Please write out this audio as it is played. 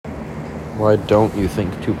Why don't you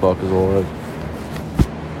think Tupac is alive?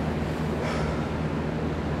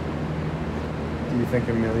 Do you think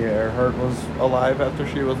Amelia Earhart was alive after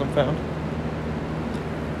she wasn't found?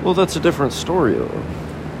 Well, that's a different story, though.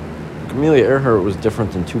 Amelia Earhart was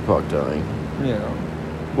different than Tupac dying. Yeah.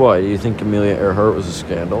 Why? Do you think Amelia Earhart was a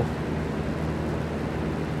scandal?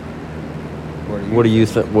 What do you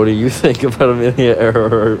think about Amelia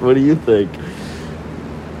Earhart? What do you think?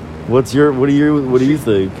 What do you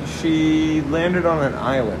think? She landed on an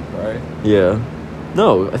island, right? Yeah.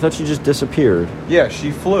 No, I thought she just disappeared. Yeah,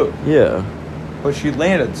 she flew. Yeah. But she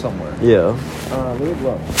landed somewhere. Yeah. Let me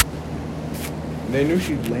look. They knew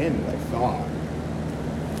she landed, I thought.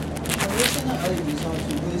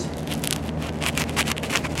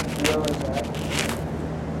 Where was that?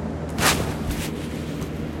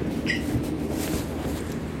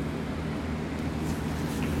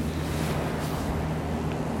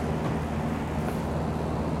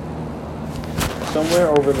 Somewhere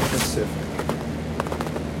over the Pacific.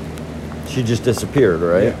 She just disappeared,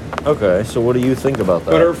 right? Yeah. Okay, so what do you think about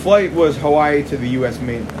that? But her flight was Hawaii to the U.S.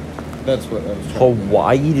 mainland. That's what I was trying to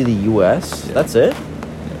Hawaii to the U.S.? Yeah. That's it?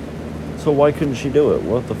 Yeah. So why couldn't she do it?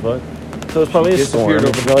 What the fuck? So it's probably She a storm. disappeared She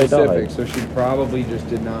over the probably Pacific, died. so she probably just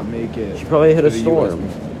did not make it. She probably hit to a the storm.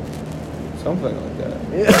 US mainland. Something like that.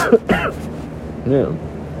 Yeah. Yeah.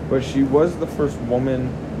 But she was the first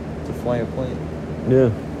woman to fly a plane.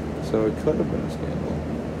 Yeah. So it could have been a scandal.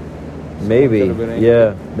 Maybe. Someone could have been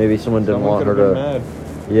Yeah. Maybe someone didn't Someone want her could to. have been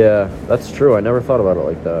mad. Yeah, that's true. I never thought about it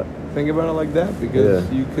like that. Think about it like that, because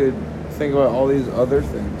Yeah. you could think about all these other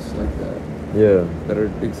things like that Yeah. that are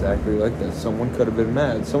exactly like that. Someone could have been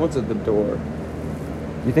mad. Someone's at the door.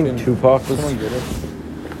 You think Tupac was? Someone get it.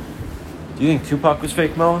 Do you think Tupac was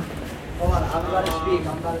fake, Mel? Hold on, I'm about to speak.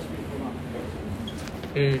 Hold on.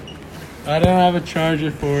 Hey, I don't have a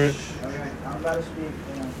charger for it. Okay, I'm about to speak.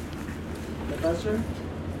 Professor?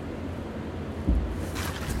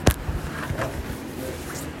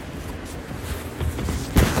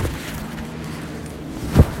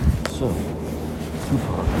 So,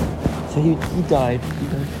 Tupac. So he died.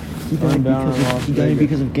 He Gunned down in Las Vegas.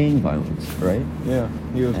 because of gang violence, right? Yeah,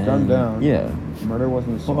 he was gunned down. Yeah. Murder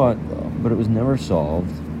wasn't solved, though. But it was never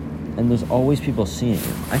solved, and there's always people seeing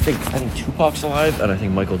it. I think Tupac's alive, and I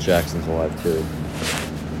think Michael Jackson's alive too.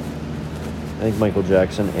 I think Michael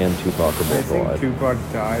Jackson and Tupac are I both think alive. Tupac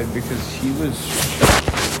died because he was shot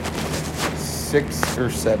 6 or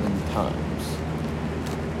 7 times.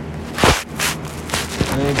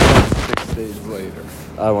 And he died 6 days later.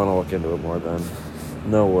 I want to look into it more then.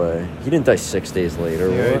 No way. He didn't die 6 days later.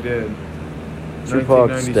 Yeah, what? he did.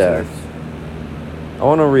 Tupac's 1996. death. I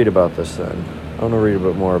want to read about this then. I want to read a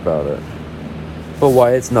bit more about it. But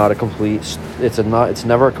why it's not a complete... It's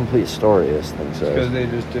never a complete story, this thing Because says. they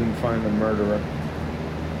just didn't find the murderer.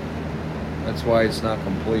 That's why it's not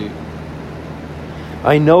complete.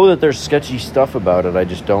 I know that there's sketchy stuff about it. I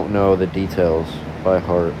just don't know the details by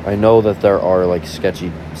heart. I know that there are like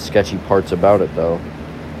sketchy parts about it though.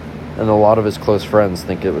 And a lot of his close friends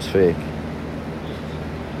think it was fake.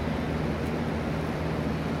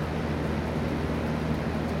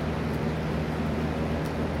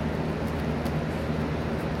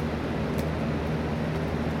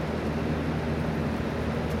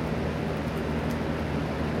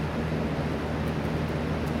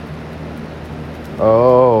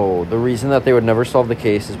 Oh, the reason that they would never solve the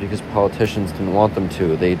case is because politicians didn't want them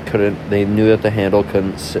to. They knew that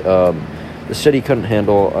the city couldn't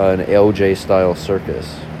handle an AOJ style circus.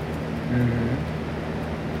 Mm-hmm.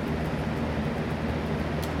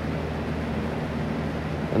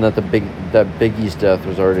 And that Biggie's death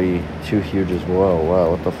was already too huge as well.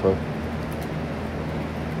 Wow, what the fuck?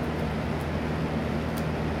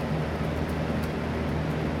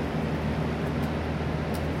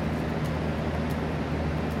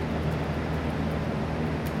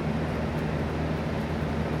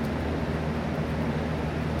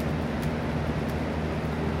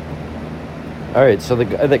 Alright, so the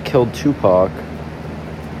guy that killed Tupac,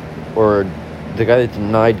 or the guy that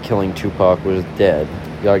denied killing Tupac, was dead.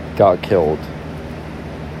 Got killed.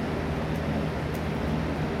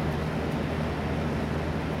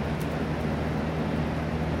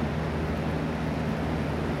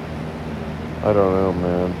 I don't know,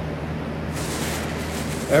 man.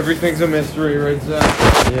 Everything's a mystery, right, Zach?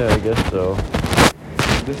 Yeah, I guess so.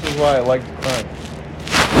 This is why I like crime.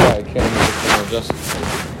 Why I came to the criminal justice system.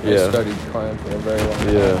 Yeah. I studied crime for a very long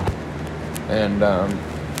time. Yeah. And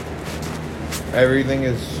everything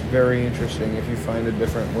is very interesting if you find a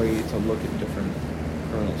different way to look at different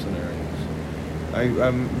criminal scenarios.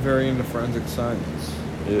 I'm very into forensic science.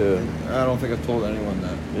 Yeah. I don't think I've told anyone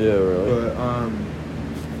that. Yeah, really?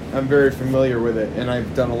 But I'm very familiar with it, and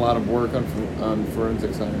I've done a lot of work on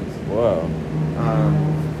forensic science. Wow.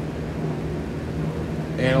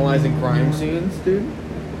 Analyzing crime scenes, dude.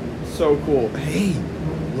 So cool. Hey,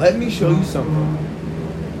 let me show you something.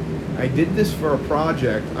 I did this for a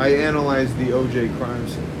project. I analyzed the OJ crime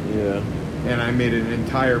scene. Yeah. And I made an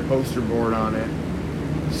entire poster board on it.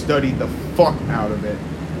 Studied the fuck out of it.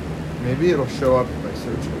 Maybe it'll show up if I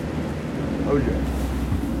search it. OJ.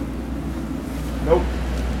 Nope.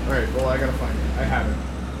 Alright, well, I gotta find it. I have it.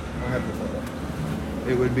 I have the photo.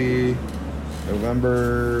 It would be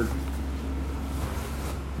November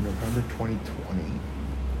 2020.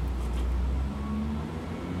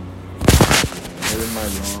 Or am I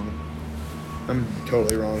wrong? I'm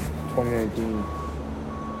totally wrong. 2019.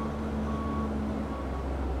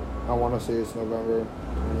 I want to say it's November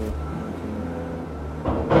 2019.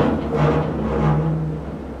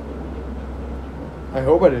 I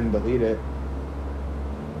hope I didn't delete it.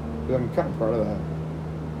 I'm kind of proud of that.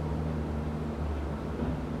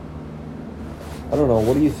 I don't know.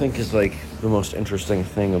 What do you think is like the most interesting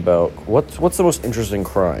thing about what's the most interesting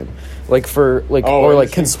crime? Like for like or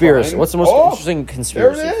like conspiracy. Crime? What's the most interesting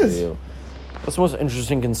conspiracy there it for is. you? What's the most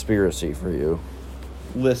interesting conspiracy for you?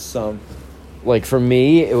 List some. Like for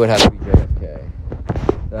me, it would have to be JFK.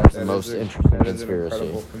 That's the most interesting that is conspiracy. an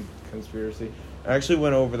incredible conspiracy. I actually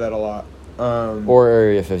went over that a lot. Or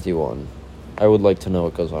Area 51. I would like to know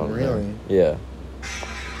what goes on. Really? There. Yeah.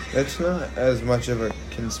 That's not as much of a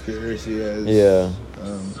conspiracy as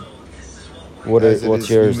What's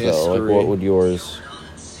yours though? Like what would yours?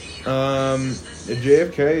 The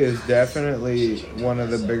JFK is definitely one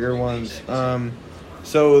of the bigger ones.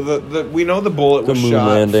 So the we know the bullet was moon shot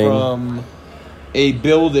landing. from a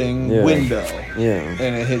building window. Yeah.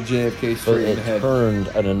 And it hit JFK But straight in it the head. turned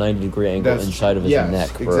at a 90-degree angle inside of his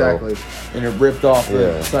neck, bro. Exactly. And it ripped off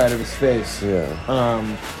the side of his face. Yeah.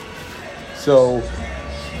 So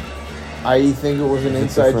I think it was an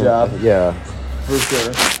inside job. Yeah. For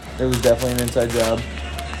sure. It was definitely an inside job.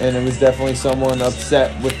 And it was definitely someone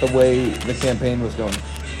upset with the way the campaign was going.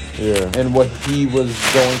 Yeah. And what he was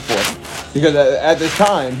going for. Because at this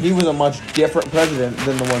time, he was a much different president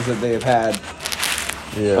than the ones that they have had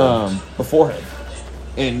before him.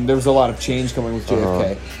 And there was a lot of change coming with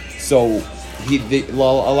JFK. So a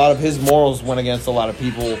lot of his morals went against a lot of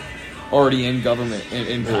people already in government and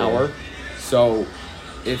in power. So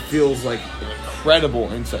it feels like an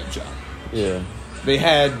incredible inside job. Yeah. They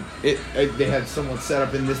had someone set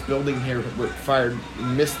up in this building here where it fired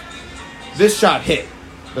and missed. This shot hit,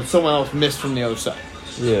 but someone else missed from the other side.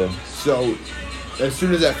 Yeah. So as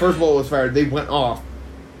soon as that first bullet was fired, they went off,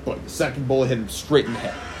 but the second bullet hit him straight in the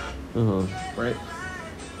head. Right?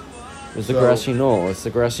 It's the grassy knoll. It's the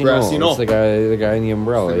grassy knoll. It's the guy in the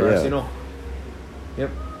umbrella. It's the grassy knoll.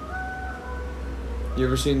 Yep. You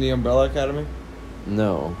ever seen the Umbrella Academy?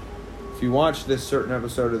 No. If you watch this certain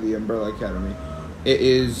episode of the Umbrella Academy, it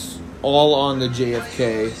is all on the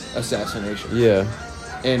JFK assassination. Yeah.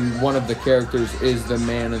 And one of the characters is the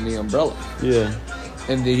man in the umbrella. Yeah.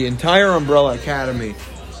 And the entire Umbrella Academy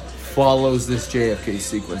follows this JFK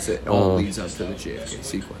sequence. It all leads up to the JFK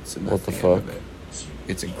sequence. And what the fuck?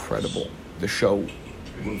 It's incredible. The show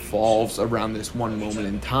revolves around this one moment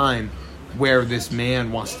in time where this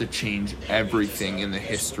man wants to change everything in the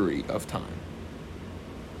history of time.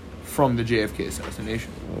 From the JFK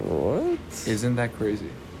assassination. What? Isn't that crazy?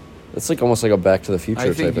 It's like almost like a Back to the Future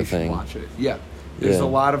I think type you of thing. should watch it. Yeah. There's a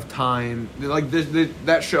lot of time. Like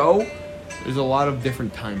that show, there's a lot of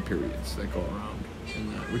different time periods that go around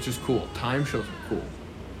in that, which is cool. Time shows are cool.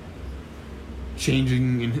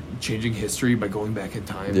 Changing history by going back in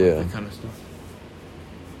time. Yeah. That kind of stuff.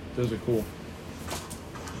 Those are cool.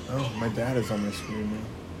 Oh, my dad is on the screen now.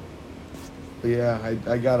 But yeah,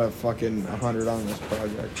 I got a fucking 100 on this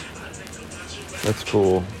project. That's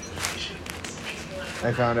cool.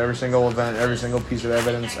 I found every single event, every single piece of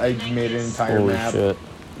evidence. I made an entire Holy map. shit.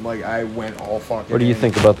 Like, I went all fucking What do you in.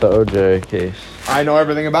 think about the OJ case? I know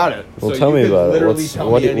everything about it. Well, So tell you me could about it. literally tell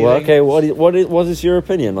me anything. What is your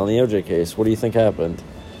opinion on the OJ case? What do you think happened?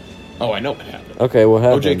 Oh, I know what happened. Okay, what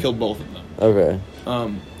happened? OJ killed both of them. Okay.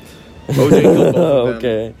 OJ killed both of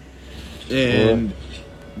them. Okay. And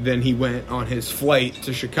then he went on his flight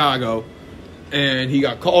to Chicago, and he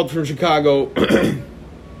got called from Chicago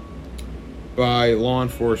by law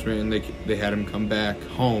enforcement, and they had him come back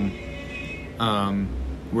home,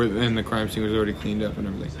 and the crime scene was already cleaned up and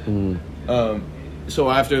everything. So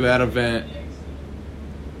after that event,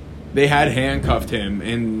 they had handcuffed him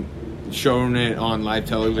and shown it on live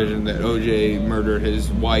television that OJ murdered his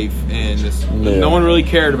wife, and no one really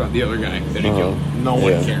cared about the other guy that he killed. No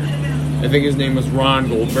one cared. I think his name was Ron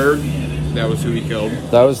Goldberg. That was who he killed.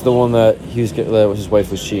 That was the one that his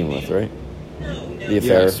wife was cheating with, right? The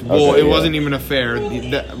affair. Yes. Well, Okay, it wasn't even an affair.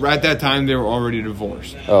 At that time, they were already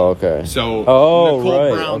divorced. Oh, okay. So Nicole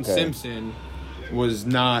right, Brown okay. Simpson was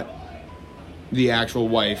not the actual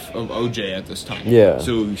wife of OJ at this time. Yeah.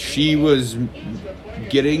 So she was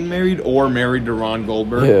getting married or married to Ron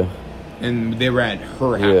Goldberg. Yeah. And they were at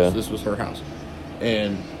her house. Yeah. This was her house.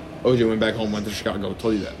 And OJ went back home, went to Chicago.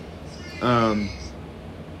 Told you that.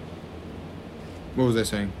 What was I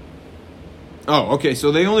saying? Oh, okay.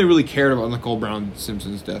 So they only really cared about Nicole Brown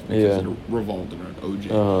Simpson's death because it revolved around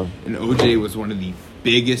OJ. Uh-huh. And OJ was one of the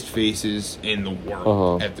biggest faces in the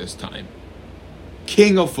world at this time.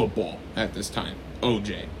 King of football at this time.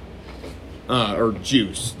 OJ. Or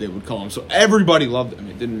Juice, they would call him. So everybody loved him.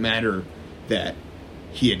 It didn't matter that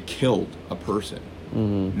he had killed a person.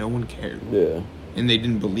 Mm-hmm. No one cared. Yeah. And they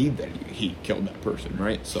didn't believe that he killed that person,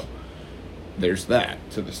 right? So there's that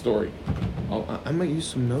to the story. I might use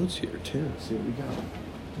some notes here, too. See what we got.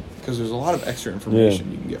 Because there's a lot of extra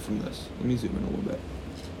information you can get from this. Let me zoom in a little bit.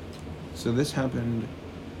 So this happened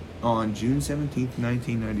on June 17th,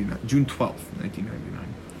 1999. June 12th,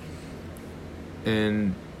 1999.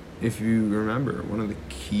 And if you remember, one of the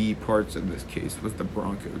key parts of this case was the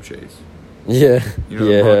Bronco chase. Yeah. You know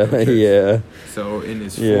the Bronco chase? Yeah. So in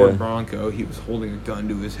his Ford Bronco, he was holding a gun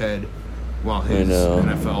to his head while his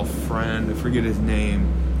NFL friend, I forget his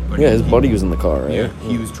name. But his buddy was in the car, right? Yeah,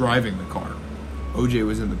 he was driving the car. OJ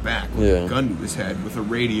was in the back with a gun to his head with a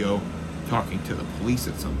radio talking to the police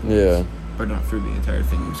at some point. Yeah. But not through the entire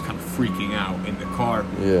thing. He was kind of freaking out in the car.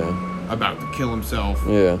 Yeah. About to kill himself.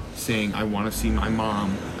 Yeah. Saying, I want to see my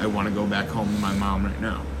mom. I want to go back home to my mom right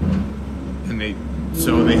now. And they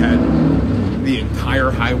had the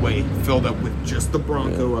entire highway filled up with just the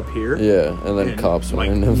Bronco up here. Yeah, and then cops like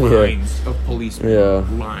behind him. lines of policemen. Yeah.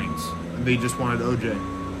 Lines. They just wanted OJ.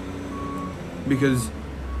 Because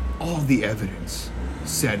all the evidence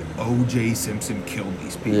said O.J. Simpson killed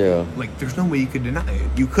these people. Yeah. Like, there's no way you could deny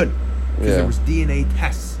it. You couldn't. Because there was DNA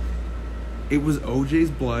tests. It was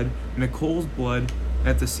O.J.'s blood, Nicole's blood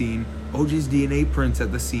at the scene, O.J.'s DNA prints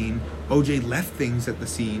at the scene. O.J. left things at the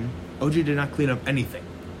scene. O.J. did not clean up anything.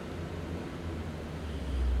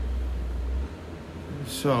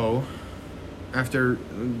 So, after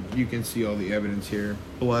you can see all the evidence here,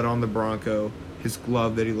 blood on the Bronco, his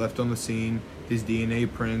glove that he left on the scene, his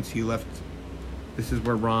DNA prints, he left. This is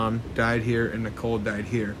where Ron died here and Nicole died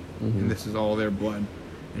here, and this is all their blood.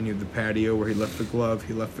 And you have the patio where he left the glove.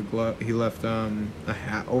 He left a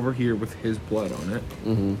hat over here with his blood on it.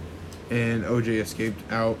 Mm-hmm. And OJ escaped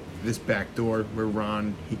out this back door where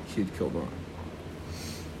Ron he had killed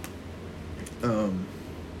Ron.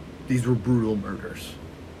 These were brutal murders.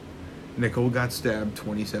 Nicole got stabbed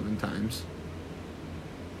 27 times.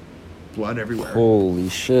 Blood everywhere. Holy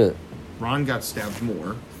shit. Ron got stabbed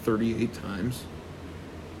more, 38 times.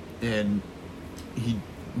 And he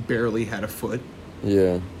barely had a foot.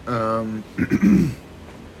 Yeah.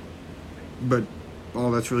 But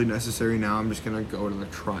all that's really necessary now, I'm just going to go to the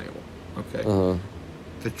trial. Okay?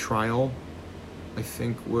 The trial, I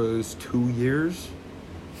think, was 2 years.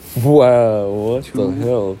 Wow, what the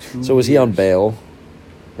hell? So was he on bail?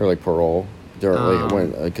 Or like parole?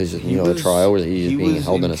 Because the trial, was he being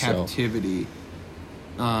held in a cell? Captivity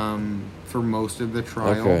for most of the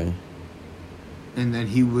trial. Okay. And then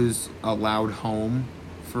he was allowed home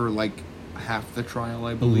for like half the trial,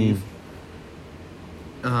 I believe.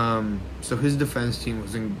 So his defense team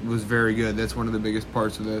was very good. That's one of the biggest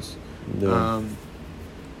parts of this. Yeah.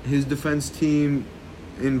 His defense team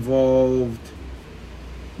involved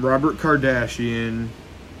Robert Kardashian,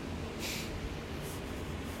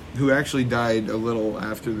 who actually died a little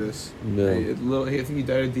after this. Yeah. I think he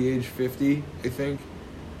died at the age 50, I think.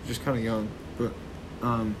 Just kind of young. But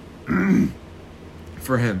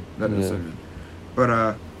for him, that is, I mean.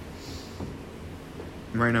 But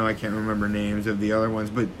right now I can't remember names of the other ones,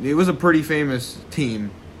 but it was a pretty famous team.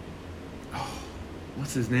 Oh,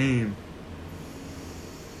 what's his name?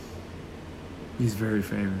 He's very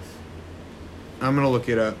famous. I'm going to look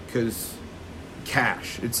it up because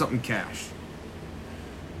Cash. It's something Cash.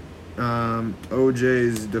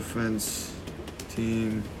 OJ's defense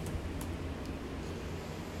team.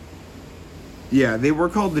 Yeah, they were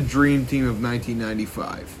called the Dream Team of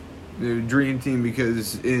 1995. The Dream Team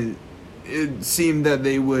because it seemed that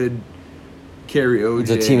they would carry OJ. It's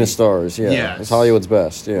a team of stars, yeah. Yes. It's Hollywood's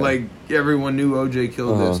best, yeah. Like, everyone knew OJ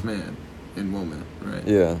killed this man and woman, right?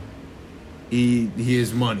 Yeah. He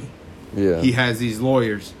has money. Yeah. He has these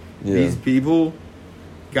lawyers. Yeah. These people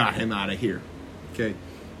got him out of here. Okay.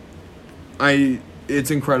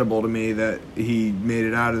 It's incredible to me that he made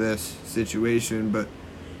it out of this situation, but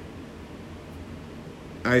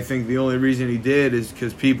I think the only reason he did is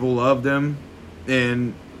because people loved him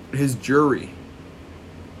and his jury.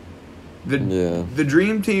 The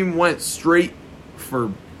Dream Team went straight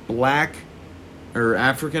for black or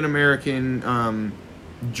African American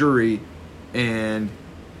jury, and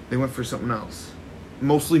they went for something else.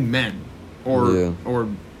 Mostly men or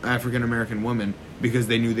African American women, because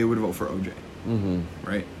they knew they would vote for OJ. Mm-hmm.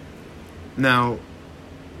 Right? Now,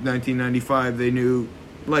 1995, they knew,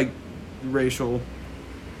 like, racial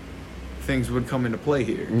things would come into play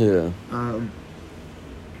here. Yeah.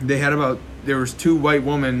 There was 2 white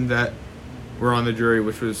women that were on the jury,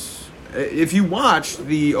 which was, if you watch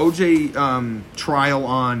the OJ trial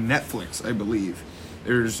on Netflix, I believe,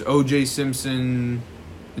 there's OJ Simpson,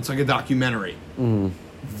 it's like a documentary. Mm-hmm.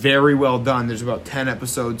 Very well done. There's about 10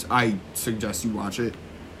 episodes. I suggest you watch it,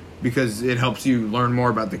 because it helps you learn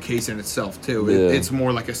more about the case in itself, too. Yeah. It's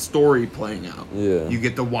more like a story playing out. Yeah. You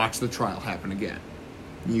get to watch the trial happen again.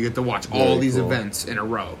 You get to watch all these events in a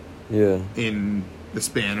row. Yeah. In the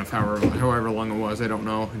span of however long it was. I don't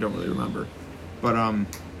know. I don't really remember. But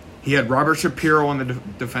he had Robert Shapiro on the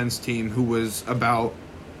defense team, who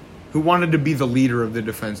wanted to be the leader of the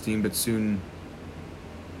defense team, but soon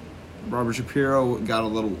Robert Shapiro got a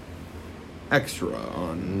little extra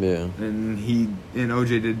on. Yeah. And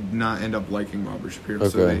OJ did not end up liking Robert Shapiro,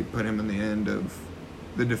 so they put him in the end of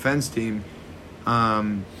the defense team.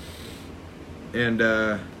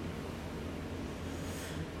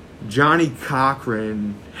 Johnny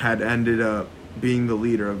Cochran had ended up being the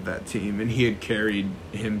leader of that team, and he had carried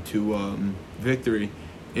him to victory.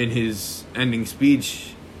 In his ending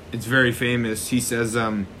speech, it's very famous. He says,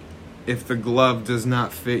 "If the glove does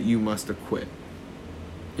not fit, you must acquit."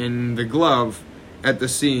 In the glove, at the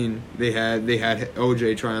scene, they had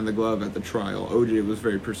OJ try on the glove at the trial. OJ was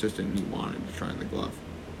very persistent, and he wanted to try on the glove.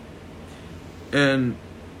 And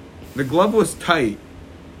the glove was tight,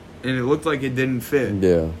 and it looked like it didn't fit.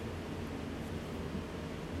 Yeah.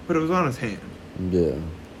 But it was on his hand. Yeah.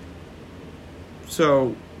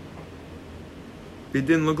 So, it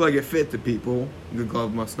didn't look like it fit to people. The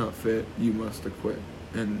glove must not fit. You must acquit.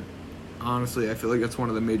 And honestly, I feel like that's one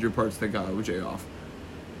of the major parts that got OJ off.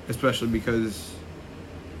 Especially because...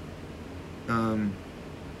 So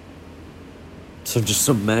just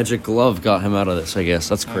some magic glove got him out of this, I guess.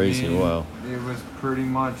 That's crazy. Wow. It was pretty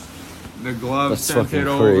much... The glove That's sent it fucking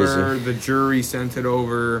over. crazy. The jury sent it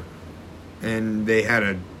over. And they had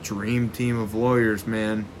a dream team of lawyers,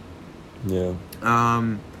 man. Yeah.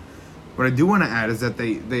 What I do want to add is that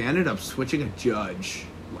they ended up switching a judge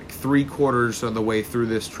like 3/4 of the way through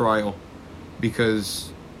this trial,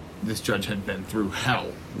 because this judge had been through hell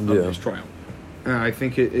of this trial. I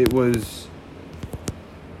think it was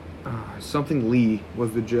something Lee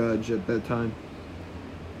was the judge at that time.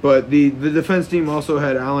 But the defense team also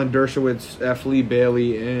had Alan Dershowitz, F. Lee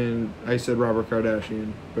Bailey, and I said Robert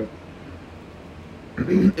Kardashian, but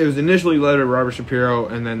it was initially led by Robert Shapiro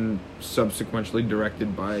and then subsequently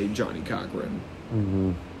directed by Johnny Cochran.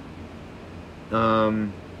 Mm-hmm.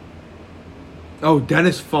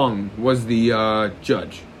 Dennis Fung was the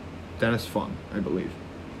judge. Dennis Fung, I believe.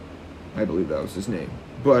 I believe that was his name.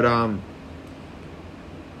 But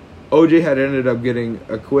OJ had ended up getting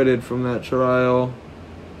acquitted from that trial.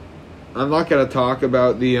 I'm not going to talk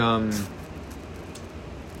about the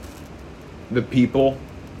people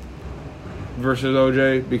versus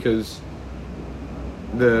OJ, because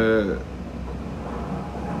and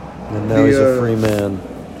now he's a free man.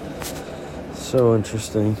 So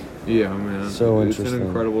interesting. Yeah, man. So it's interesting. An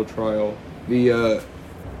incredible trial. The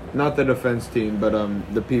not the defense team, but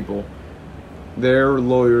the people. Their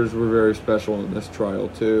lawyers were very special in this trial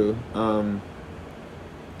too.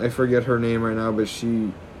 I forget her name right now, but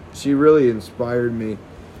she really inspired me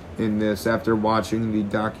in this after watching the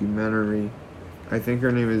documentary. I think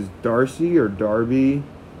her name is Darcy or Darby.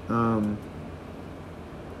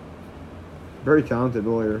 Very talented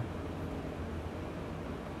lawyer.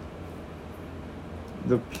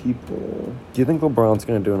 The people. Do you think LeBron's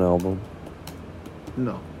going to do an album?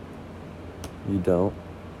 No. You don't?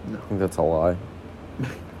 No. I think that's a lie.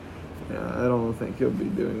 Yeah, I don't think he'll be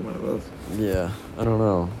doing one of those. Yeah, I don't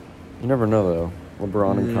know. You never know, though.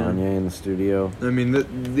 LeBron and Kanye in the studio. I mean,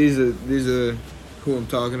 these are who I'm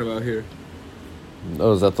talking about here.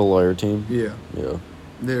 Oh, is that the lawyer team? Yeah. Yeah.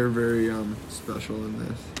 They're very special in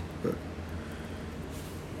this. But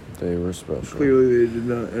they were special. Clearly, they did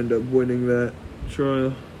not end up winning that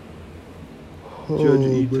trial.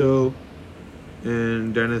 Judge Ito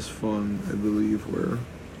and Dennis Fung, I believe, were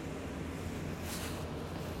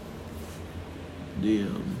the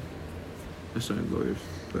assigned lawyers.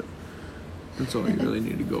 But that's all you really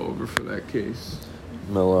need to go over for that case.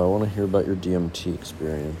 Melo, I want to hear about your DMT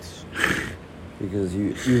experience. Because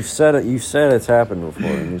you've said it's happened before,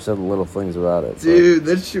 and you've said little things about it. Dude,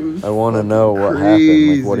 that shit was I want to know what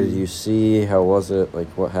happened. Like, what did you see? How was it? Like,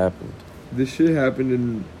 what happened? This shit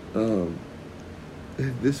happened in,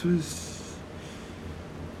 this was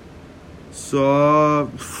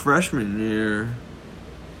freshman year,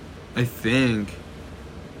 I think.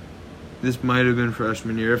 This might have been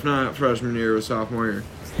freshman year. If not freshman year, it was sophomore year.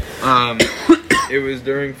 It was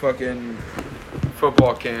during fucking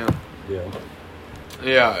football camp.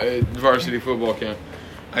 Yeah, varsity football camp.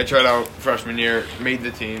 I tried out freshman year, made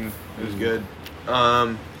the team. It was good.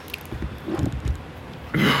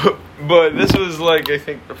 But this was like, I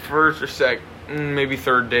think the first or second, maybe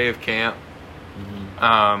third day of camp.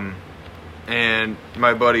 And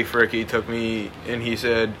my buddy Fricky took me, and he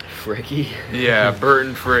said... Fricky? Yeah,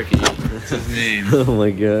 Burton Fricky. That's his name. Oh, my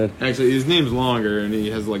God. Actually, his name's longer, and he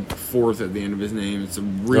has, like, fourth at the end of his name. It's a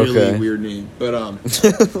really weird name. But,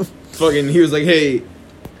 fucking, he was like, hey,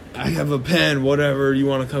 I have a pen, whatever, you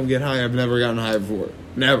want to come get high? I've never gotten high before.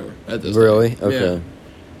 Never. At this Really? time. Okay.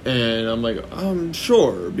 Yeah. And I'm like,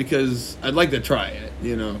 sure, because I'd like to try it,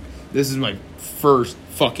 you know. This is my first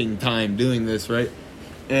fucking time doing this, right?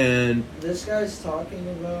 And this guy's talking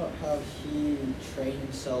about how he trained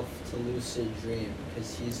himself to lucid dream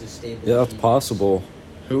because he's a stable. Yeah, that's genius. possible.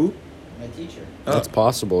 who? My teacher. That's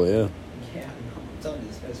possible, yeah. Yeah, no, I'm telling you,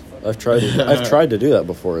 this guy's fucking. I've tried to do that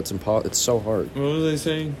before. It's so hard. What was I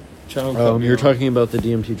saying? Child You're talking about the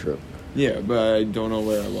DMT trip. Yeah, but I don't know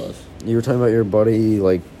where I was. You were talking about your buddy,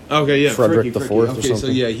 like... Okay, yeah, Frederick the Fricky. Fourth or Okay, something? so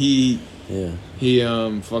yeah, he Yeah. he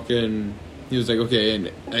was like, okay,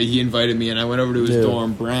 and he invited me, and I went over to his Yeah.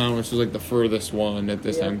 dorm, Brown, which was like the furthest one at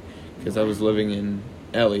this time, because I was living in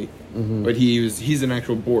Ellie, but he's an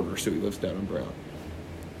actual boarder, so he lives down in Brown.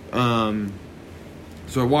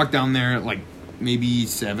 So I walked down there at like maybe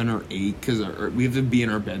 7 or 8, because we have to be in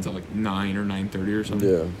our beds at like 9 or 9:30 or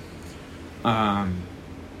something. Yeah.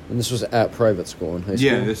 And this was at private school in high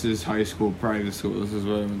school? Yeah, this is high school, private school. This is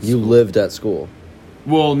what I went to You school. lived at school?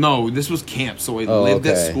 Well, no, this was camp, so I lived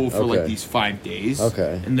at school for like these 5 days.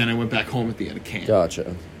 Okay. And then I went back home at the end of camp.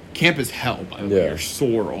 Gotcha. Camp is hell, by the way. Yeah. You're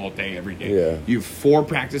sore all day, every day. Yeah. You have 4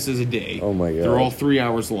 practices a day. Oh, my God. They're all 3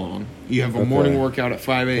 hours long. You have a morning workout at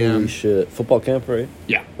 5 a.m. Holy shit. Football camp, right?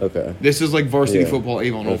 Yeah. Okay. This is like varsity Yeah. football,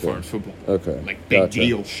 Avon Old Okay. Farms football. Okay. Like big Gotcha.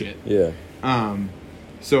 deal shit. Yeah.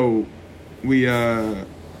 So we, I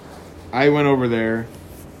went over there,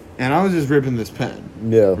 and I was just ripping this pen.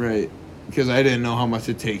 Yeah. Right. Because I didn't know how much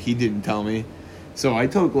it'd take. He didn't tell me. So I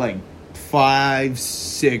took like 5,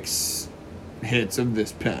 6 hits of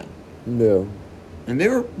this pen. Yeah. And they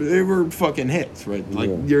were fucking hits, right? Like,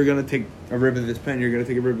 Yeah. you're going to take a rip of this pen, you're going to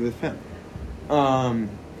take a rip of this pen.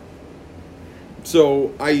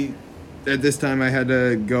 So at this time, I had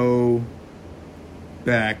to go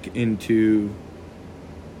back into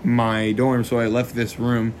my dorm. So I left this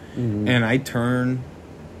room, and I turned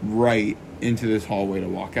right into this hallway to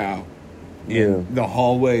walk out. And the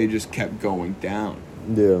hallway just kept going down.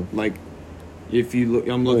 Yeah. Like, if you look,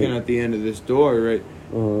 I'm looking at the end of this door, right?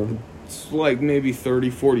 It's like maybe 30,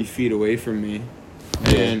 40 feet away from me.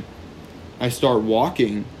 And I start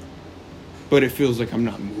walking, but it feels like I'm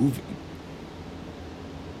not moving.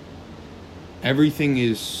 Everything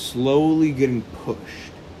is slowly getting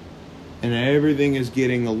pushed. And everything is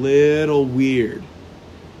getting a little weird.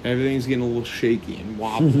 Everything's getting a little shaky and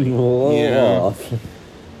wobbly. Whoa. Yeah.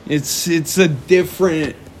 It's a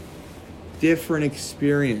different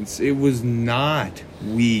experience. It was not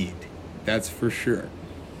weed, that's for sure.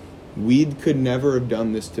 Weed could never have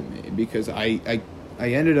done this to me because I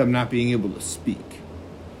ended up not being able to speak,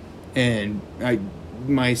 and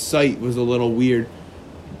my sight was a little weird.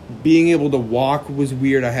 Being able to walk was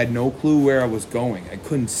weird. I had no clue where I was going. I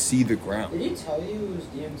couldn't see the ground. Did he tell you it was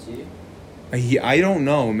DMT? I don't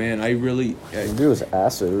know, man. Maybe it was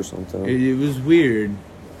acid or something. It was weird.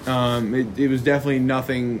 It was definitely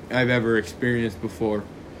nothing I've ever experienced before.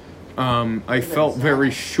 I felt very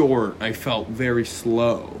short. I felt very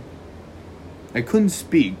slow. I couldn't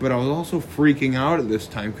speak, but I was also freaking out at this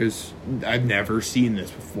time because I've never seen this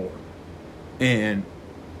before. And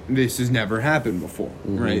this has never happened before,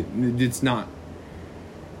 right? It's not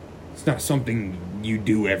something you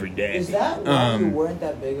do every day. Is that why you weren't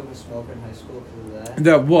that big of a smoker in high school because of that?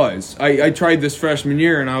 That was. I tried this freshman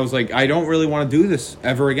year, and I was like, I don't really want to do this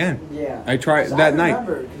ever again. Yeah. I tried that night. I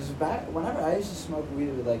remember, because whenever I used to smoke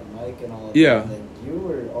weed with, like, Mike and all of Yeah. them, like, you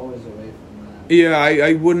were always away from that. Yeah,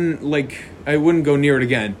 I wouldn't go near it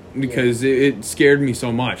again because it scared me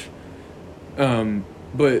so much.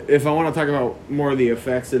 But if I want to talk about more of the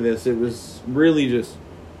effects of this, it was really just,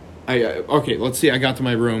 Okay, let's see. I got to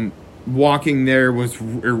my room. Walking there was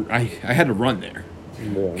I had to run there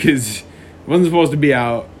because I wasn't supposed to be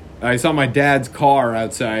out. I saw my dad's car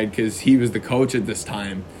outside because he was the coach at this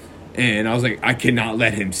time, and I was like, I cannot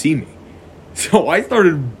let him see me. So I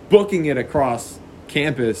started booking it across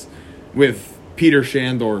campus with Peter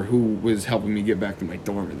Shandor, who was helping me get back to my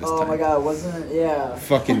dorm at this time. Oh my god, wasn't it? Yeah.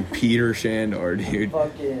 Fucking Peter Shandor, dude.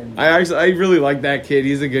 Fucking. I really like that kid.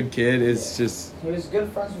 He's a good kid. It's just He was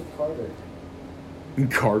good friends with Carter.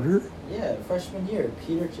 Carter. Yeah, freshman year,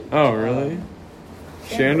 Peter. Oh really?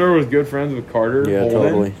 Shandor was good friends with Carter. Yeah, Holden.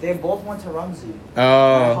 totally. They both went to Rumsey. I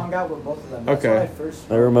Oh. hung out with both of them. That's Okay. how I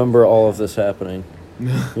first. I remember all of this happening.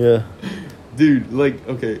 Yeah. Dude, like,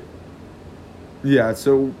 okay. Yeah,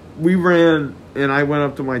 so we ran, and I went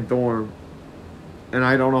up to my dorm, and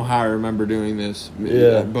I don't know how I remember doing this.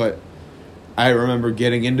 Yeah. But I remember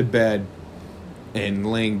getting into bed and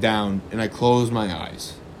laying down, and I closed my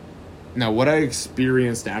eyes. Now, what I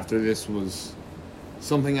experienced after this was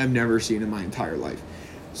something I've never seen in my entire life.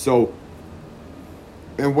 So,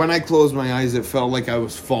 and when I closed my eyes, it felt like I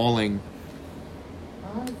was falling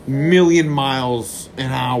million miles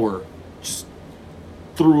an hour just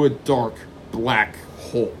through a dark black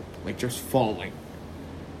hole, like just falling.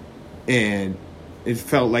 And it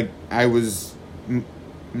felt like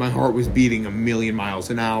my heart was beating a million miles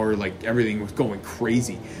an hour, like everything was going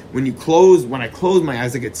crazy. When I closed my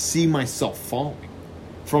eyes, I could see myself falling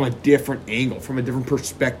from a different angle, from a different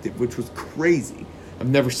perspective, which was crazy. I've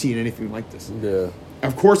never seen anything like this. Yeah.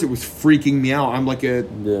 Of course, it was freaking me out. I'm like a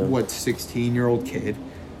 16-year-old kid.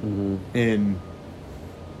 Mm-hmm. And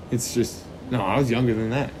it's just, no, I was younger than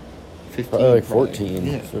that. 15. Probably like 14.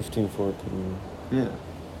 Yeah. 15, 14. Yeah.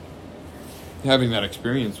 Having that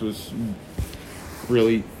experience was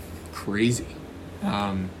really crazy.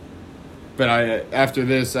 But after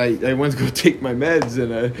this, I went to go take my meds,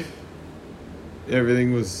 and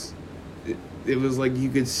everything was, it was like you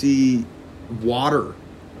could see water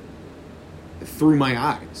through my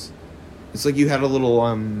eyes. It's like you had a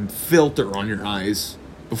little filter on your eyes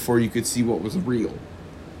before you could see what was real.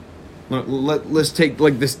 Let's take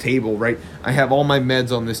like this table, right? I have all my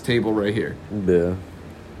meds on this table right here. Yeah.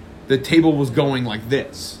 The table was going like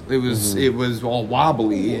this. It was all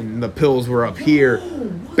wobbly, and the pills were up here,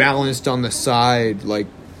 balanced on the side, like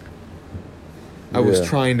I was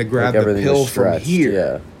trying to grab like the pill from stretched, here.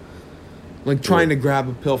 Yeah. Like trying to grab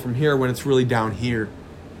a pill from here when it's really down here.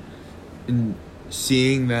 And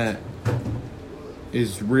seeing that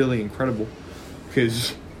is really incredible.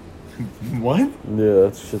 Because, what? Yeah,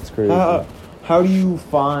 that shit's crazy. How do you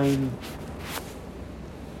find...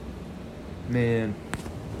 Man.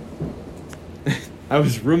 I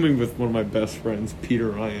was rooming with one of my best friends, Peter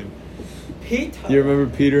Ryan. Peter? You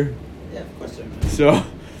remember Peter? Yeah, of course I remember. So,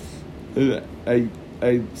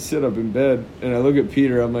 I sit up in bed, and I look at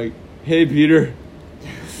Peter. I'm like, hey, Peter.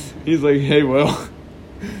 He's like, hey, Will.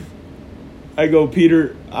 I go,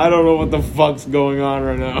 Peter, I don't know what the fuck's going on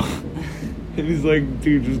right now. And he's like,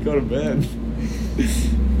 dude, just go to bed.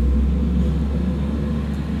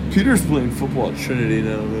 Peter's playing football at Trinity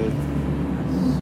now, man.